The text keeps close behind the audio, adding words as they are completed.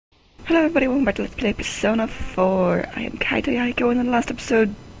Hello everybody, welcome back to Let's Play Persona 4. I am Kaito Yaiko, and in the last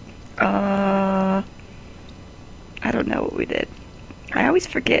episode, I don't know what we did. I always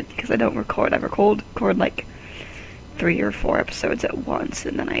forget because I don't record. I record like 3 or 4 episodes at once,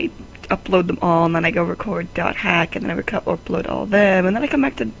 and then I upload them all, and then I go record .hack, and then I upload all of them, and then I come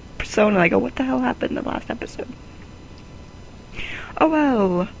back to Persona and I go, what the hell happened in the last episode? Oh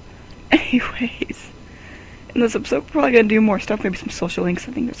well. Anyways. In this episode, we're probably gonna do more stuff, maybe some social links.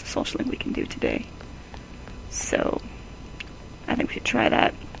 I think there's a social link we can do today. So, I think we should try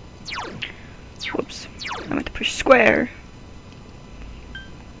that. Whoops. I meant to push square.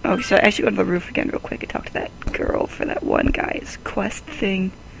 Oh, so I should go to the roof again real quick and talk to that girl for that one guy's quest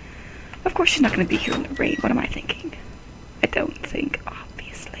thing. Of course she's not gonna be here in the rain. What am I thinking? I don't think,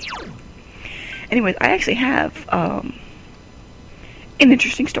 obviously. Anyways, I actually have, an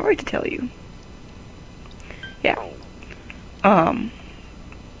interesting story to tell you. Yeah.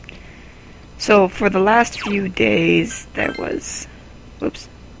 So for the last few days, there was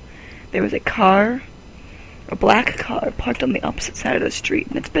a car, a black car, parked on the opposite side of the street,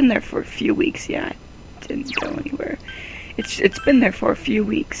 and it's been there for a few weeks. Yeah, it didn't go anywhere. It's been there for a few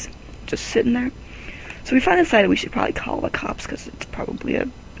weeks, just sitting there. So we finally decided we should probably call the cops, because it's probably a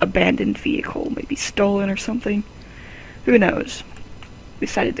abandoned vehicle, maybe stolen or something. Who knows? We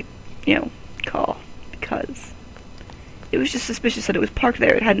decided to, call, because it was just suspicious that it was parked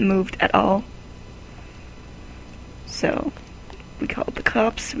there. It hadn't moved at all. So, we called the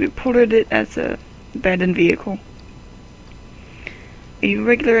cops. We reported it as a abandoned vehicle. Are you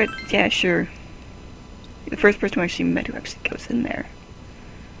regular at... Yeah, sure. The first person who actually met who actually goes in there.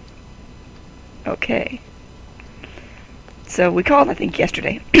 Okay. So, we called, I think,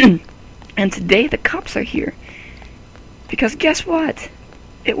 yesterday. And today the cops are here. Because guess what?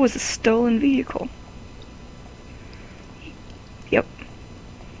 It was a stolen vehicle. Yep.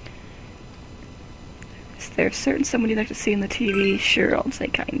 Is there a certain someone you'd like to see in the TV? Sure, I'll say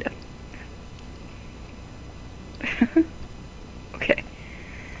kinda. Okay.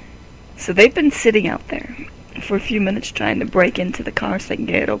 So they've been sitting out there for a few minutes trying to break into the car so they can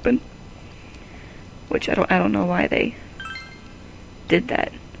get it open. Which I don't know why they did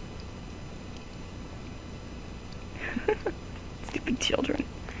that. Stupid children.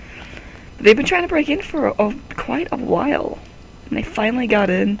 They've been trying to break in for quite a while. And they finally got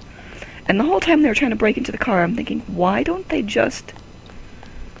in. And the whole time they were trying to break into the car, I'm thinking, why don't they just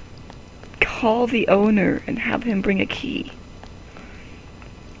call the owner and have him bring a key?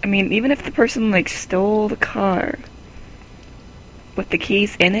 I mean, even if the person, stole the car with the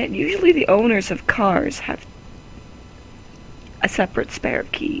keys in it, usually the owners of cars have a separate spare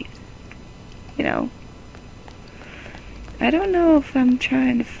of keys. You know? I don't know if I'm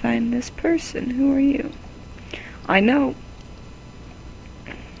trying to find this person. Who are you? I know.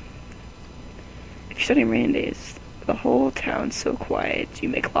 If you're studying rain days, the whole town's so quiet, you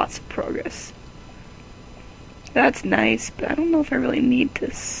make lots of progress. That's nice, but I don't know if I really need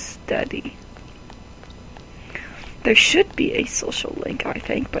to study. There should be a social link, I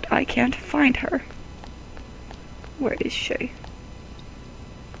think, but I can't find her. Where is she?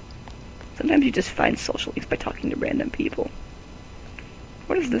 Sometimes you just find social links by talking to random people.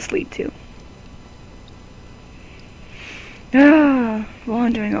 What does this lead to?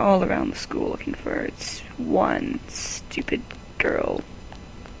 Wandering all around the school looking for its one stupid girl.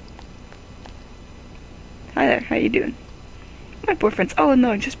 Hi there, how you doing? My boyfriend's all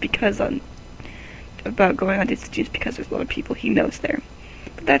annoyed just because about going on dates just because there's a lot of people he knows there.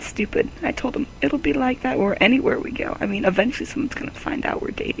 But that's stupid. I told him it'll be like that or anywhere we go. I mean, eventually someone's gonna find out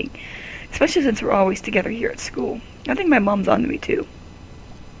we're dating. Especially since we're always together here at school. I think my mom's on to me too.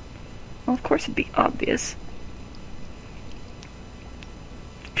 Well, of course it'd be obvious.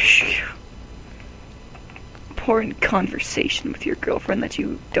 Important conversation with your girlfriend that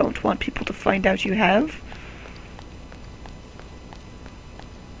you don't want people to find out you have.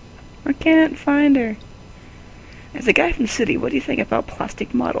 I can't find her. As a guy from the city, what do you think about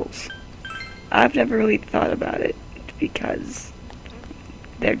plastic models? I've never really thought about it because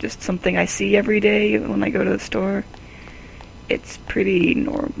they're just something I see every day when I go to the store. It's pretty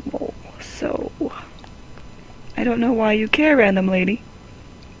normal, so I don't know why you care, random lady.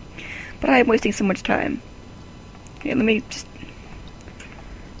 But I am wasting so much time. Okay,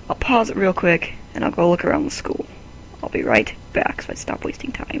 I'll pause it real quick, and I'll go look around the school. I'll be right back, so I stop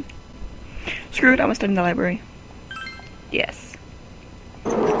wasting time. Screw it, I'm gonna study in the library. Yes.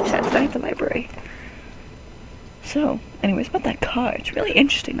 Should study at the library. So, anyways, about that car, it's really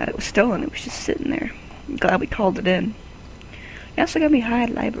interesting that it was stolen. It was just sitting there. I'm glad we called it in. You also got me high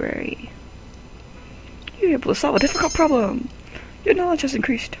at library. You're able to solve a difficult problem. Your knowledge has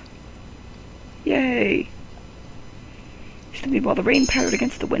increased. Yay! Should be while the rain pattered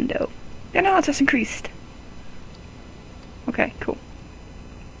against the window. Their knowledge has increased. Okay, cool.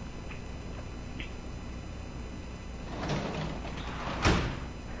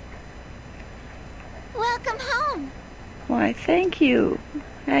 Welcome home. Why, thank you.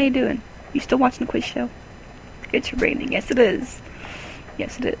 How you doing? You still watching the quiz show? It's raining. Yes, it is.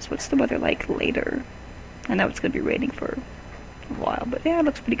 Yes, it is. What's the weather like later? I know it's going to be raining for a while, but yeah, it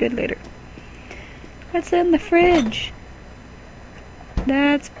looks pretty good later. What's in the fridge?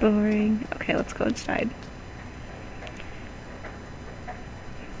 That's boring. Okay, let's go inside.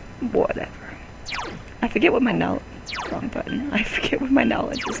 Whatever. I forget what my knowledge... Wrong button. I forget what my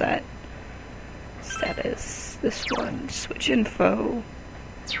knowledge is at. Status. This one. Switch info.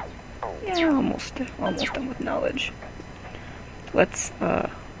 Yeah, almost done with knowledge. Let's, not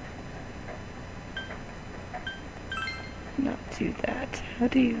do that. How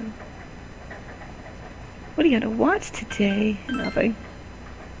do you... What are you gonna watch today? Nothing.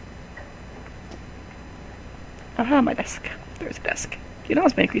 Aha, my desk. There's a desk. You know,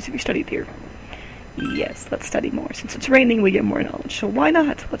 it's been increased if you studied here. Yes, let's study more. Since it's raining, we get more knowledge. So why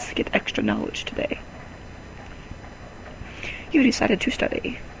not? Let's get extra knowledge today. You decided to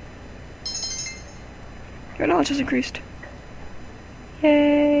study. Your knowledge has increased.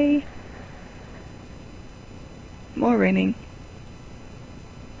 Yay! More raining.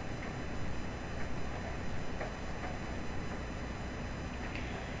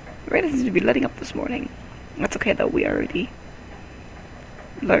 The rain seems to be letting up this morning. That's okay though, we already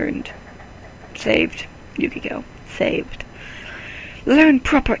learned. Saved. Yukiko. Saved. Learn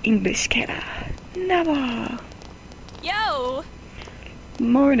proper English, Kara. Never. Yo!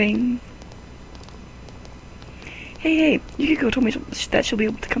 Morning. Hey, Yukiko told me that she'll be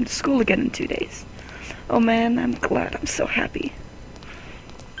able to come to school again in 2 days. Oh man, I'm glad. I'm so happy.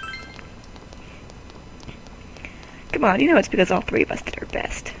 Come on, you know it's because all three of us did our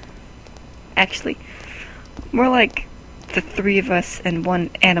best. Actually, more like the three of us and one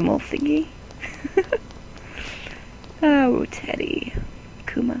animal thingy. Oh, Teddy.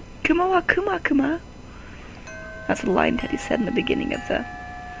 Kuma. Kuma wa kuma kuma. That's the line Teddy said in the beginning of the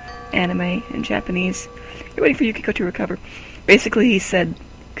anime in Japanese. You're waiting for Yukiko to recover. Basically, he said,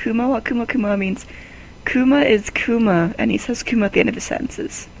 Kuma wa kuma kuma means Kuma is Kuma, and he says Kuma at the end of his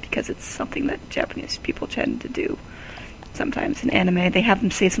sentences, because it's something that Japanese people tend to do. Sometimes in anime, they have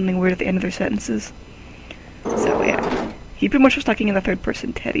them say something weird at the end of their sentences. So, yeah. He pretty much was talking in the third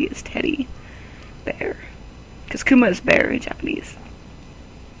person. Teddy is Teddy Bear. Because Kuma is bear in Japanese.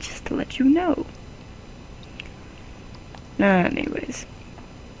 Just to let you know. Anyways.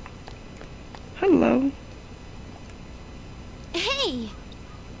 Hello. Hey!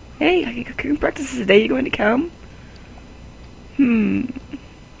 Hey, cooking practice today. You going to come? In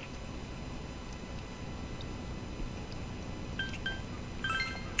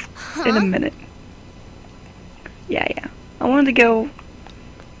a minute. Yeah. I wanted to go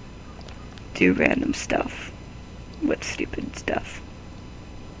do random stuff with stupid stuff.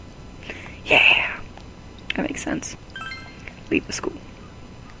 Yeah! That makes sense. Leave the school.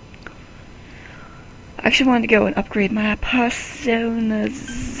 I actually wanted to go and upgrade my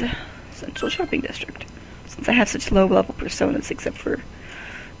persona's central shopping district. Since I have such low level personas except for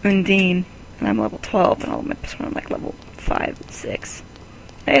Undine, and I'm level 12, and all of my personas are like level 5 and 6.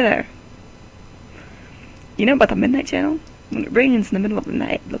 Hey there. You know about the Midnight Channel? When it rains in the middle of the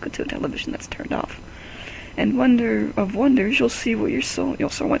night, look into a television that's turned off. And wonder of wonders, you'll see what your soul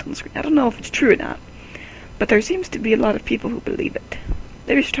went on the screen. I don't know if it's true or not, but there seems to be a lot of people who believe it.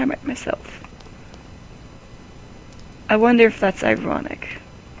 Maybe I should try it myself. I wonder if that's ironic.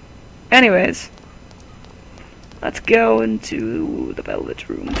 Anyways, let's go into the Velvet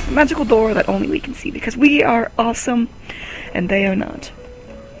Room. A magical door that only we can see, because we are awesome, and they are not.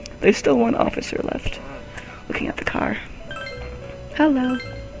 There's still one officer left, looking at the car. Hello.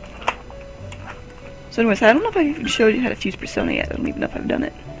 So anyways, I don't know if I've even showed you how to fuse Persona yet. I don't even know if I've done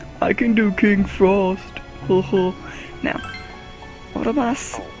it. I can do King Frost. Now,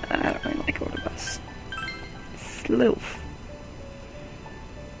 Autoboss. I don't really like Autoboss. Sloof.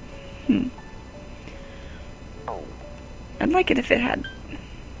 I'd like it if it had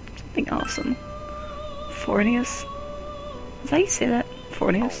something awesome. Fornius? Is that how you say that?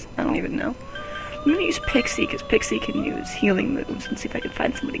 Fornius? I don't even know. I'm gonna use Pixie, because Pixie can use healing moves, and see if I can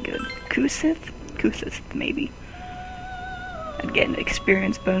find somebody good. Kusith, maybe. I'd get an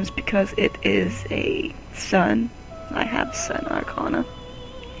experience bonus because it is a Sun. I have Sun Arcana.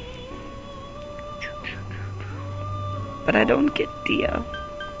 But I don't get Dia.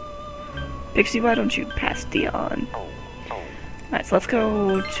 Pixie, why don't you pass Dia on? Alright, so let's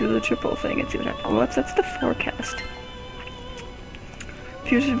go to the triple thing and see what happens. Well, that's the forecast.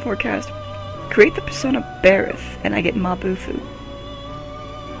 Fusion forecast. Create the persona Barith, and I get Mabufu.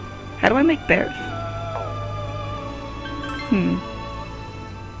 How do I make Barith?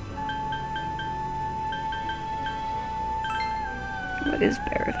 What is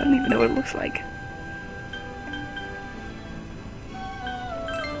Barith? I don't even know what it looks like.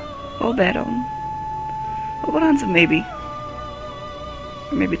 Oberon. Oberon's a maybe.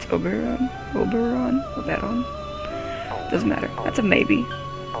 Or maybe it's Oberon. Oberon. Doesn't matter. That's a maybe.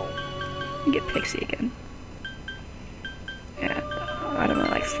 You get Pixie again. Yeah, I don't really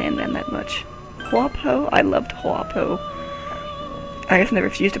like Sandman that much. Huapo? I loved Huapo. I guess I never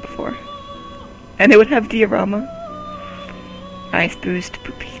fused it before. And it would have Diorama. Ice Boost,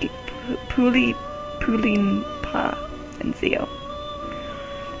 Pulinpa, and Zeo.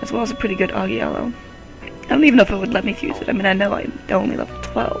 As well as a pretty good Augiello. I don't even know if it would let me fuse it. I mean, I know I'm only level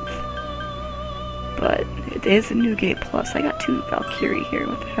 12. But it is a New Gate Plus. I got 2 Valkyrie here.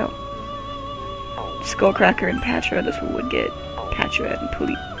 What the hell? Skullcracker and Patra. This one would get Patra and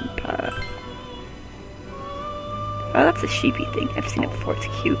Pulinpa. Oh, that's a sheepy thing. I've seen it before. It's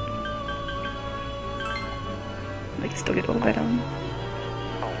cute. I can still get all that on.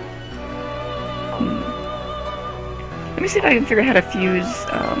 Let me see if I can figure out how to fuse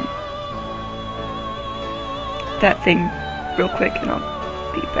that thing real quick, and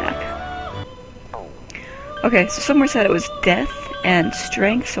I'll be back. Okay, so somewhere said it was death and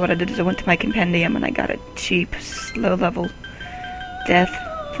strength, so what I did is I went to my compendium and I got a cheap, low-level death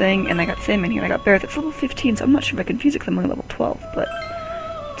thing, and I got Sam in here, and I got Barith. It's level 15, so I'm not sure if I can fuse it because I'm only level 12, but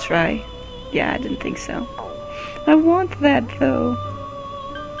try. Yeah, I didn't think so. I want that, though.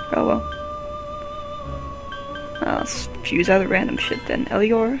 Oh well. I'll fuse other random shit then.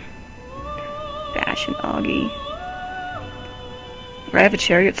 Elior, Bash, and Augie. I have a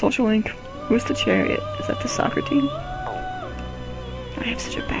Chariot social link. Who's the Chariot? Is that the soccer team? I have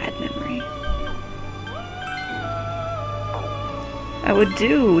such a bad memory. I would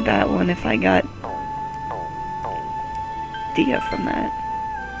do that one if I got Dia from that.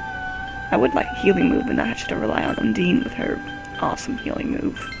 I would like a healing move and not have to rely on Undine with her awesome healing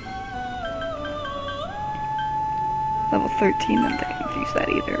move. Level 13, I don't think I can use that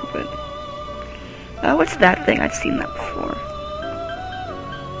either, but... what's that thing? I've seen that before.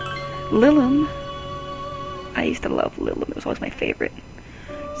 Lilim. I used to love Lilim, it was always my favorite.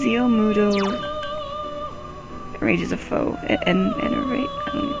 Zeo, Mudo... Rages a foe. Enerate,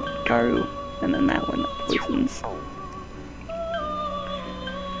 and Garu. And then that one, Poisons.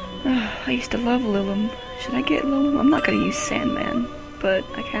 I used to love Lilim. Should I get Lilim? I'm not gonna use Sandman, but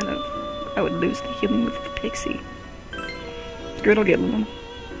I would lose the healing with the Pixie. Screw it, I'll get Lilim.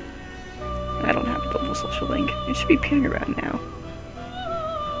 I don't have a double social link. It should be peering around now.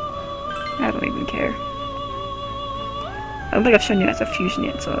 I don't even care. I don't think I've shown you guys a fusion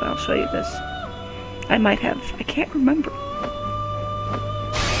yet, so I'll show you this. I might have. I can't remember.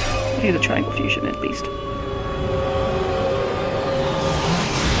 Here's a triangle fusion, at least.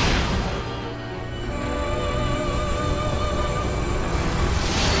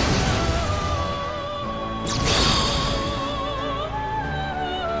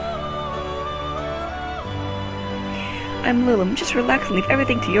 I'm Lilim. Just relax and leave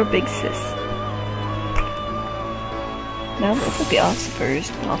everything to your big sis. Now let's look at the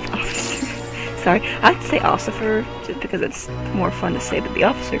Ossifers. Sorry, I'd say Ossifer just because it's more fun to say that the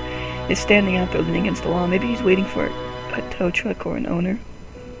officer is standing out there leaning against the wall. Maybe he's waiting for a tow truck or an owner.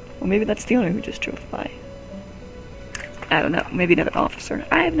 Or maybe that's the owner who just drove by. I don't know. Maybe another officer.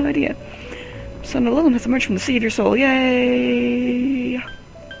 I have no idea. Son of Lilim has emerged from the sea of your soul. Yay!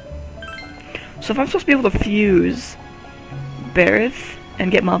 So if I'm supposed to be able to fuse Barith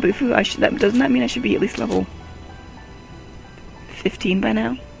and get Mabufu, doesn't that mean I should be at least level 15 by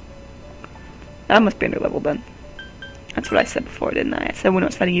now? I must be underleveled then. That's what I said before, didn't I? I said when I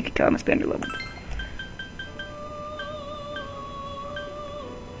was fighting Yukiko, I must be underleveled.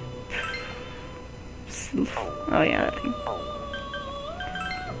 Oh yeah, that thing.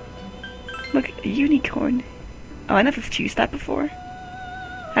 Look, a unicorn. Oh, I never fused that before.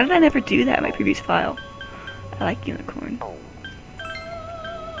 How did I never do that in my previous file? I like unicorn.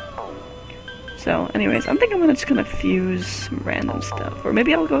 So, anyways, I'm thinking I'm just gonna fuse some random stuff. Or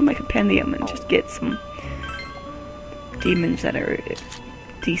maybe I'll go in my compendium and just get some demons that are at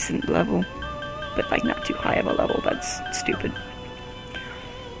decent level. But, like, not too high of a level. That's stupid.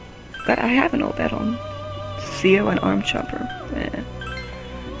 But I have an old bet on Zeo and Arm Chopper.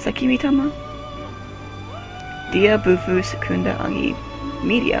 Sakimi-tama? Dia, Bufu, Secunda, Agi,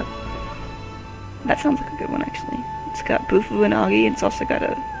 Media. That sounds like a good one, actually. It's got Bufu and Agi, and it's also got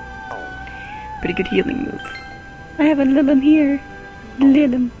a pretty good healing move. I have a Lilim here.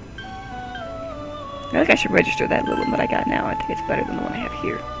 Lilim. I think I should register that Lilim that I got now. I think it's better than the one I have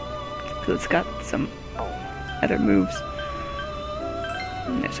here. So it's got some other moves.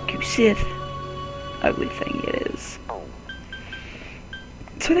 And there's a Q-Sith. Ugly thing it is.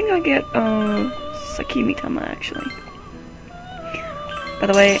 So I think I'll get Sakimi-tama actually. By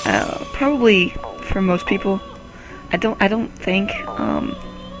the way, probably for most people, I don't think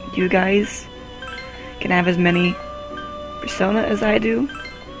you guys can have as many persona as I do.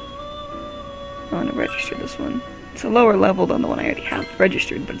 I want to register this one. It's a lower level than the one I already have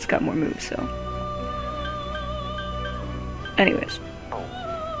registered, but it's got more moves, so. Anyways.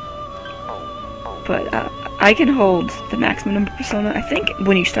 But I can hold the maximum number of persona. I think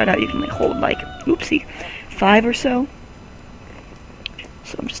when you start out you can hold like, oopsie, 5 or so.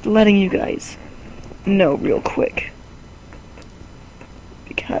 So I'm just letting you guys know real quick.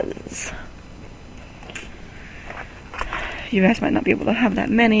 Because you guys might not be able to have that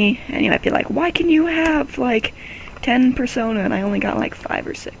many, and you might be like, why can you have like 10 persona and I only got like 5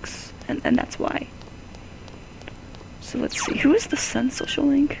 or 6? And that's why. So let's see, who is the Sun social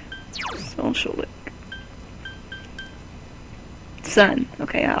link? Social link. Sun.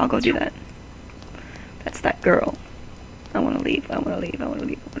 Okay, I'll go do that. That's that girl. I want to leave. I want to leave. I want to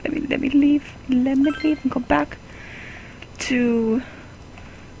leave. Let me leave. Let me leave and go back to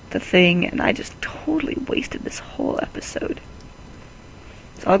the thing. And I just totally wasted this whole episode.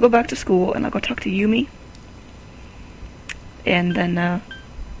 So I'll go back to school and I'll go talk to Yumi. And then I'll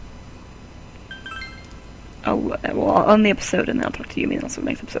on the episode, and then I'll talk to Yumi and also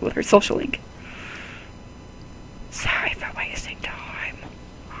next episode with her social link. Sorry for wasting time.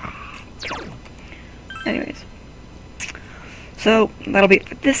 Anyways. So, that'll be it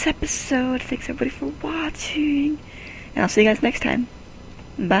for this episode. Thanks everybody for watching. And I'll see you guys next time.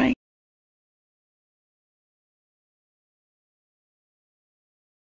 Bye.